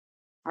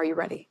Are you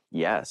ready?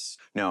 Yes.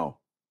 No.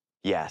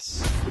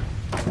 Yes.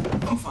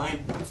 I'm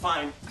fine. I'm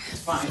fine.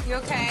 It's fine. You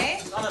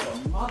okay? Son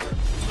of a mother.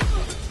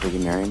 Will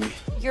you marry me?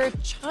 You're a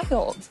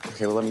child.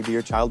 Okay, well, let me be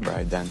your child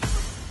bride then.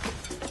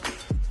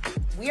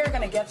 We are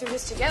gonna get through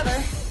this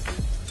together.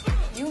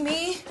 You,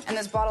 me, and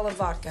this bottle of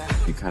vodka.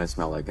 You kind of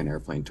smell like an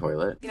airplane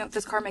toilet. You know,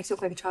 this car makes you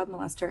look like a child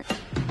molester.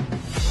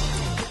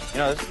 You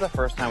know, this is the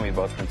first time we've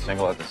both been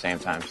single at the same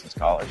time since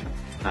college.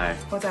 Hi.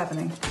 What's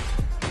happening?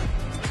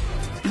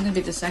 It's gonna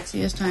be the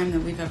sexiest time that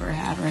we've ever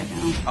had right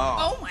now.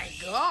 Oh my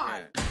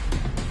God.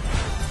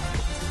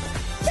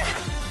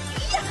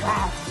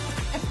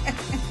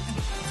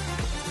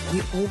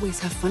 We always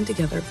have fun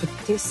together, but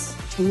this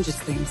changes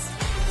things.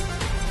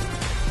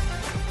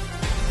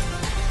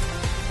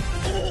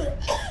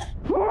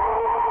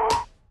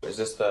 Is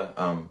this the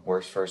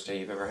worst first date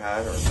you've ever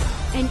had? Or?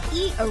 An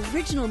E!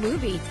 Original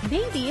movie,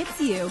 Maybe It's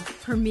You,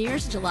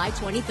 premieres July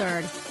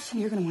 23rd.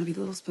 You're gonna want to be the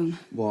little spoon.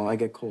 Well, I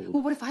get cold.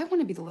 Well, what if I want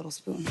to be the little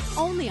spoon?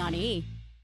 Only on E!